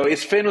 So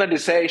is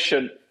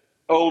Finlandization,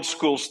 old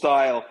school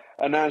style,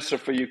 an answer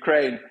for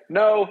Ukraine?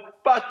 No,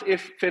 but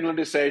if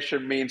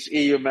Finlandization means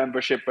EU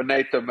membership and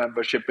NATO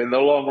membership in the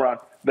long run,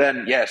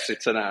 then yes,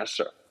 it's an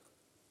answer.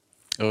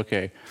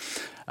 Okay.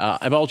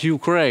 About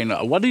Ukraine,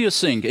 what do you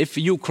think if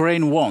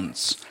Ukraine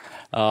wants?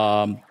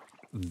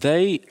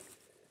 they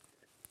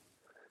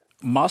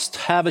must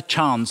have a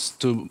chance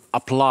to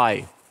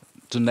apply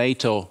to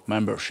NATO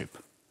membership?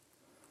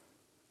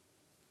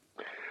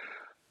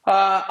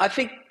 I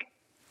think,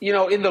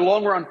 in the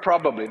long run,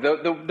 probably.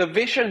 The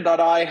vision that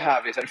I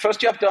have is, and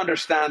first you have to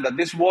understand that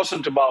this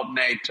wasn't about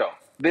NATO.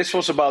 This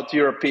was about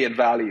European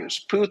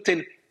values.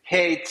 Putin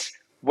hates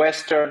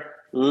Western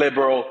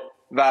liberal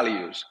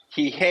values.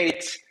 He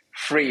hates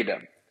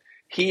freedom.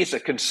 He is a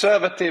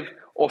conservative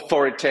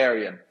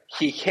authoritarian.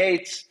 He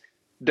hates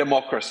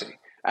democracy.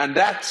 And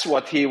that's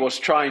what he was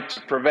trying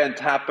to prevent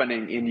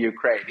happening in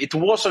Ukraine. It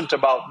wasn't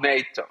about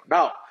NATO.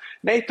 Now,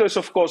 NATO is,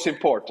 of course,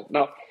 important.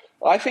 Now,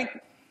 I think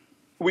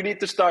we need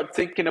to start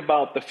thinking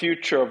about the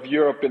future of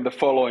Europe in the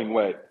following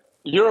way.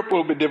 Europe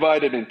will be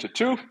divided into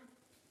two.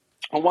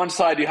 On one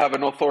side, you have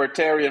an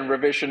authoritarian,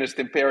 revisionist,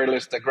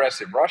 imperialist,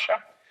 aggressive Russia.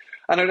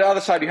 And on the other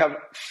side, you have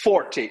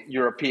 40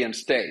 European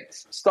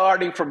states,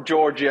 starting from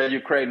Georgia,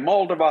 Ukraine,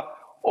 Moldova,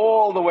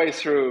 all the way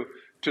through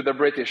to the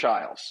British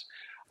Isles.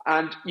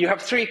 And you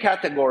have three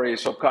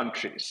categories of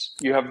countries.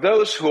 You have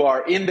those who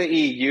are in the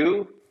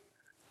EU,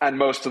 and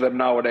most of them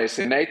nowadays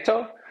in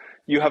NATO.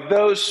 You have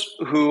those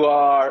who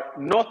are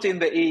not in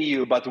the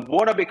EU, but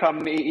want to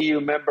become EU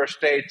member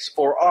states,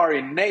 or are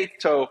in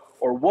NATO,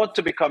 or want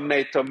to become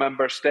NATO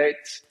member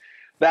states.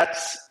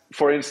 That's,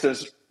 for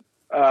instance,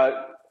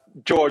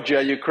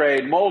 Georgia,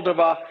 Ukraine,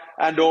 Moldova,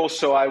 and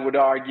also, I would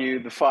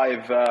argue, the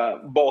five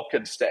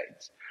Balkan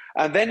states.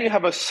 And then you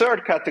have a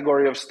third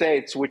category of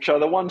states, which are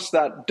the ones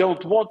that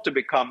don't want to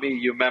become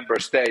EU member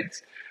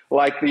states,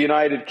 like the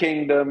United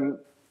Kingdom,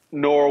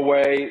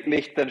 Norway,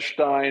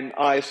 Liechtenstein,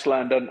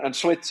 Iceland, and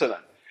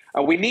Switzerland.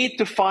 And we need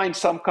to find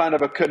some kind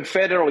of a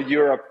confederal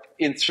Europe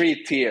in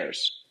three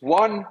tiers.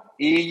 One,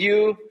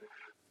 EU.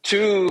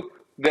 Two,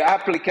 the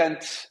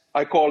applicants,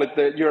 I call it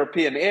the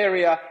European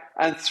area.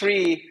 And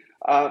three,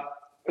 I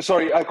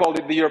call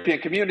it the European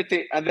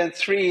community. And then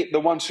three,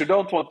 the ones who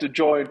don't want to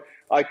join,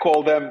 I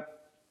call them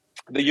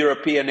the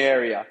European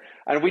area.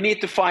 And we need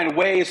to find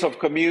ways of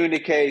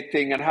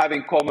communicating and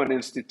having common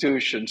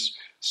institutions.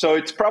 So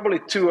it's probably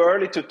too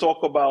early to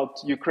talk about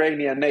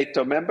Ukrainian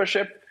NATO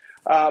membership,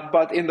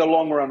 but in the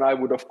long run, I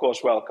would, of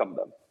course, welcome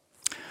them.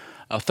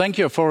 Thank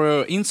you for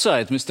your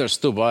insight, Mr.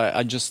 Stubb.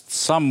 I just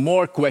some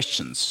more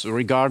questions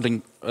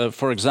regarding,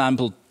 for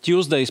example,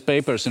 Tuesday's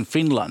papers in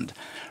Finland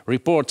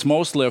reports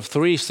mostly of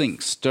three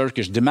things: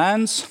 Turkish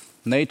demands,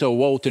 NATO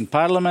vote in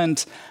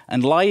parliament,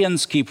 and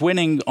Lions keep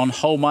winning on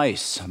home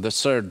ice, the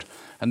third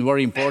and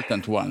very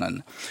important one.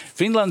 And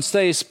Finland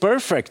stays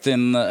perfect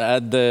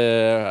at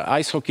the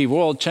Ice Hockey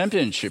World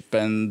Championship,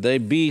 and they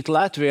beat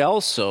Latvia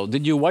also.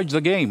 Did you watch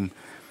the game?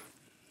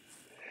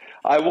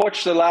 I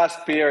watched the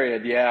last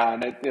period, yeah,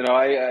 and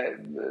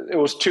it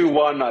was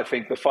 2-1, I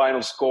think, the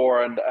final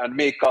score, and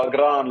Mikael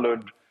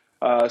Granlund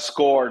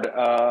scored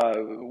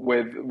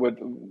with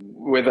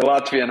the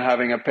Latvian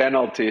having a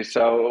penalty.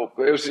 So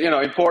it was,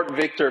 important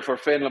victory for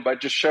Finland, but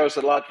it just shows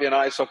that Latvian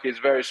ice hockey is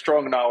very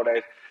strong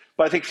nowadays.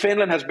 But I think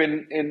Finland has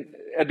been in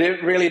a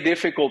really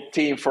difficult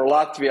team for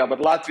Latvia, but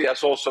Latvia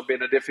has also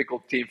been a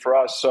difficult team for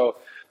us. So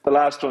the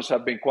last ones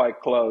have been quite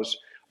close.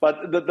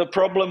 But the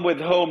problem with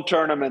home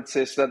tournaments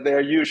is that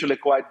they're usually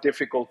quite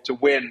difficult to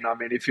win. I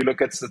mean, if you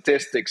look at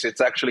statistics,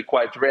 it's actually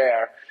quite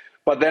rare.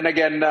 But then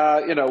again,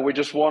 we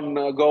just won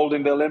gold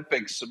in the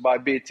Olympics by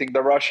beating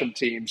the Russian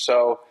team.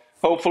 So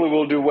hopefully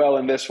we'll do well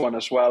in this one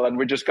as well. And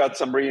we just got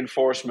some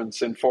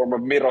reinforcements in form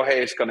of Miro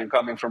Heiskanen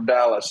coming from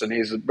Dallas, and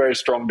he's a very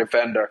strong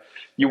defender.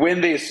 You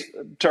win these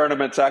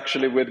tournaments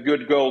actually with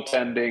good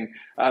goaltending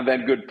and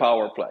then good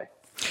power play.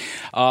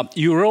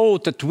 You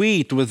wrote a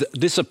tweet with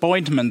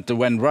disappointment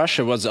when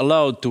Russia was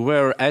allowed to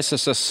wear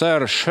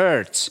SSSR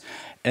shirts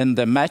in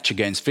the match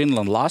against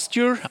Finland last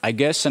year, I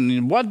guess.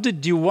 And what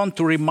did you want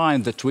to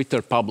remind the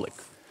Twitter public?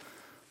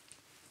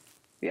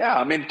 Yeah,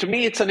 I mean, to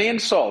me, it's an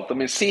insult. I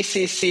mean,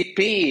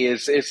 CCCP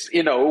is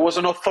it was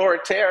an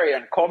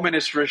authoritarian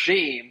communist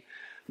regime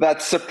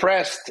that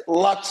suppressed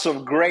lots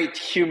of great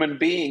human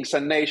beings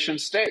and nation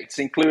states,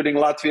 including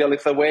Latvia,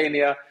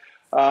 Lithuania,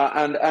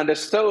 and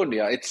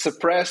Estonia. It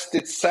suppressed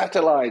its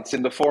satellites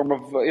in the form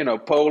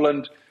of,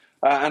 Poland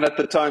and at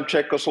the time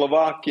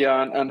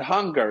Czechoslovakia and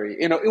Hungary.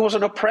 It was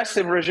an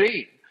oppressive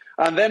regime.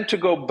 And then to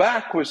go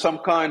back with some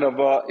kind of,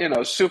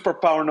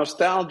 superpower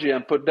nostalgia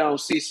and put down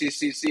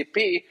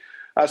CCCP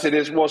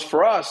as was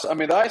for us. I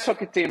mean, the ice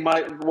hockey team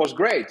was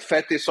great,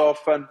 Fetisov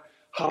and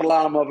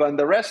Harlamov and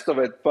the rest of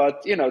it.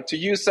 But, to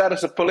use that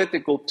as a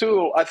political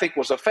tool, I think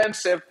was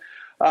offensive.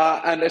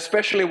 And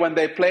especially when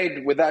they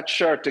played with that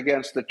shirt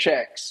against the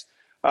Czechs,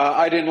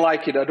 I didn't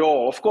like it at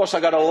all. Of course, I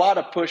got a lot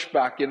of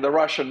pushback in the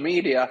Russian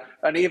media,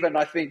 and even,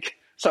 I think,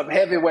 some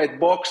heavyweight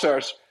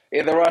boxers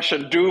in the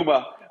Russian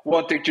Duma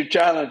wanting to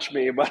challenge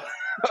me. But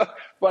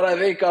I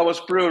think I was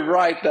proved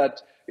right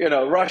that,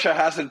 Russia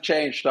hasn't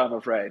changed, I'm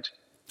afraid.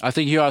 I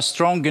think you are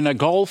strong in a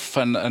golf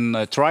and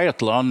a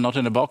triathlon, not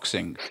in a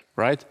boxing,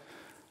 right?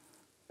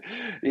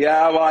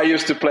 Yeah, well, I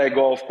used to play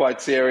golf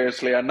quite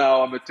seriously, and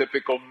now I'm a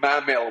typical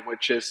mammal,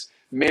 which is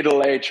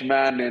middle-aged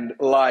man in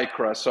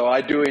Lycra. So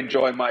I do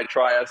enjoy my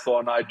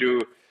triathlon. I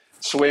do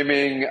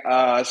swimming,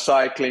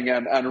 cycling,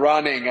 and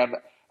running. And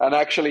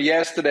actually,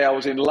 yesterday I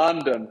was in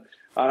London,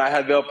 and I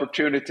had the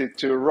opportunity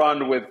to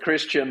run with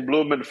Christian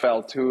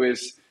Blumenfeld, who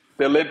is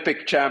the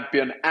Olympic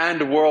champion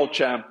and world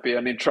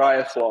champion in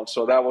triathlon.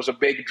 So that was a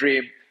big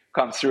dream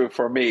come through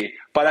for me.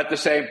 But at the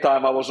same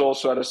time, I was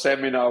also at a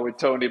seminar with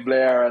Tony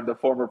Blair and the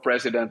former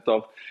president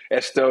of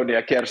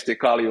Estonia, Kersti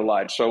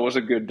Kaljulaid. So it was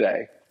a good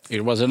day.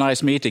 It was a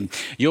nice meeting.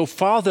 Your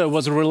father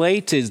was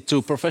related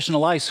to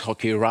professional ice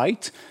hockey,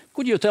 right?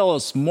 Could you tell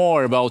us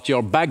more about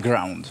your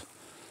background?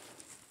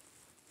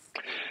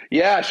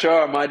 Yeah,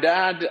 sure. My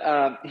dad,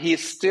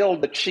 he's still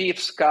the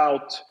chief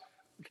scout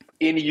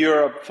in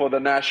Europe for the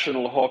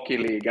National Hockey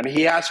League, and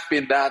he has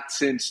been that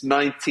since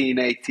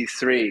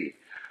 1983.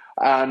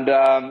 And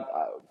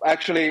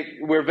actually,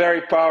 we're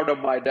very proud of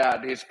my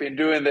dad. He's been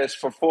doing this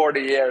for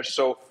 40 years.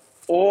 So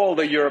all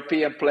the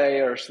European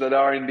players that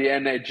are in the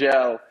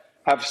NHL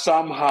have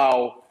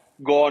somehow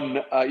gone,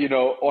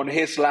 on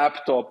his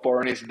laptop or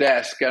on his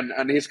desk.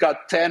 And he's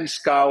got 10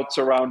 scouts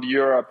around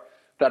Europe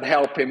that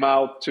help him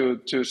out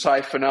to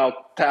siphon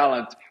out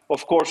talent.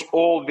 Of course,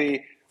 all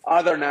the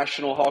other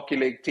National Hockey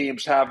League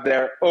teams have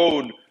their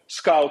own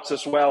scouts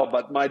as well,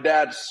 but my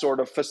dad sort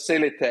of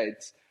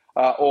facilitates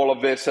all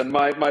of this. And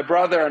my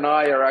brother and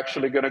I are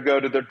actually going to go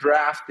to the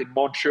draft in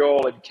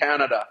Montreal in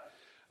Canada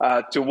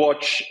to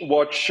watch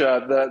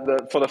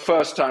for the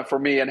first time for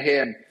me and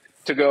him,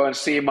 to go and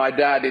see my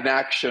dad in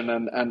action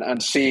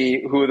and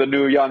see who the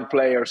new young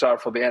players are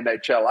for the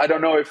NHL. I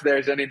don't know if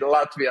there's any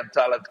Latvian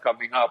talent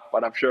coming up,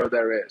 but I'm sure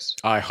there is.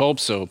 I hope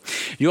so.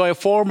 You are a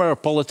former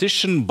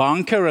politician,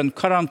 banker, and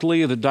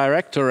currently the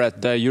director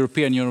at the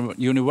European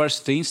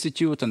University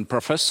Institute and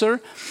professor.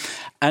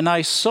 And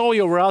I saw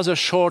your rather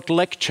short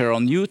lecture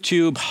on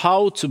YouTube,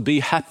 How to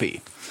Be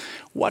Happy.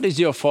 What is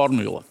your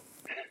formula?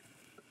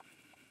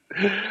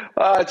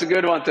 It's a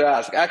good one to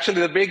ask. Actually,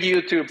 the big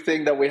YouTube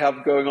thing that we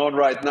have going on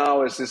right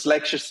now is this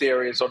lecture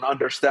series on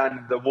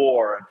understanding the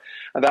war.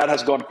 And that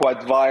has gone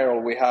quite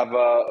viral. We have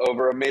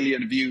over 1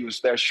 million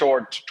views. They're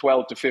short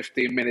 12 to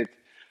 15 minute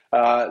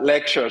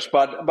lectures.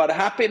 But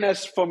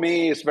happiness for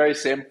me is very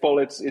simple.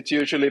 It's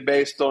usually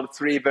based on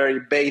 3 very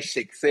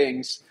basic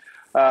things,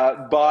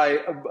 by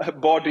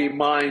body,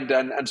 mind,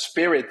 and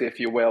spirit, if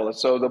you will.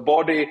 So the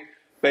body,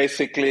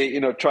 basically,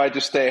 try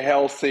to stay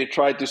healthy,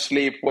 try to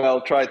sleep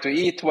well, try to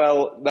eat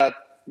well. That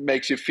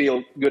makes you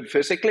feel good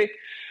physically.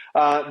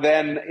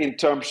 Then in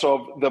terms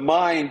of the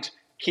mind,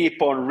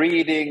 keep on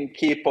reading,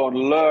 keep on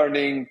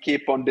learning,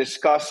 keep on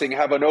discussing,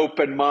 have an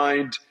open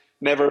mind,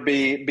 never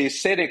be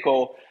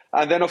cynical.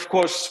 And then, of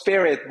course,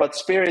 spirit, but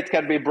spirit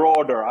can be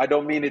broader. I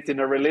don't mean it in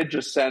a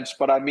religious sense,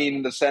 but I mean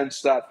in the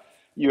sense that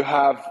you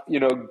have,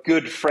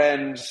 good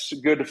friends,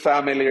 good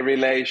family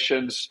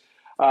relations.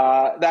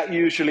 That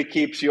usually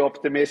keeps you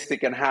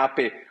optimistic and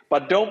happy.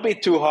 But don't be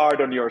too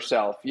hard on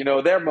yourself.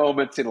 There are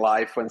moments in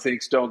life when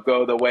things don't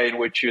go the way in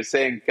which you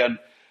think. And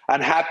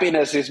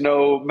happiness is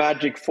no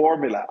magic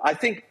formula. I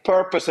think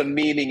purpose and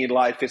meaning in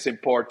life is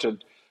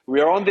important. We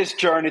are on this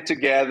journey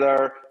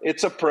together.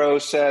 It's a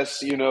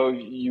process.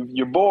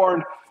 You're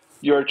born,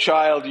 you're a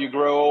child, you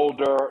grow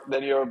older,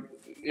 then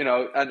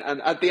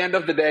and at the end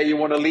of the day, you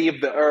want to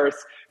leave the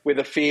earth with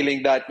a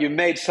feeling that you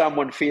made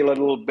someone feel a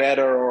little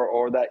better,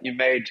 or that you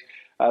made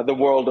the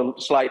world a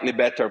slightly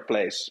better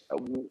place.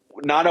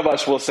 None of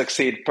us will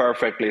succeed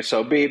perfectly,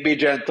 so be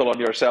gentle on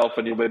yourself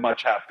and you'll be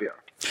much happier.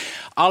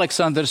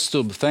 Alexander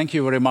Stubb, thank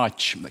you very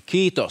much.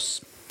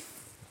 Kiitos.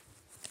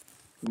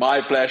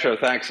 My pleasure.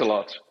 Thanks a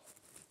lot.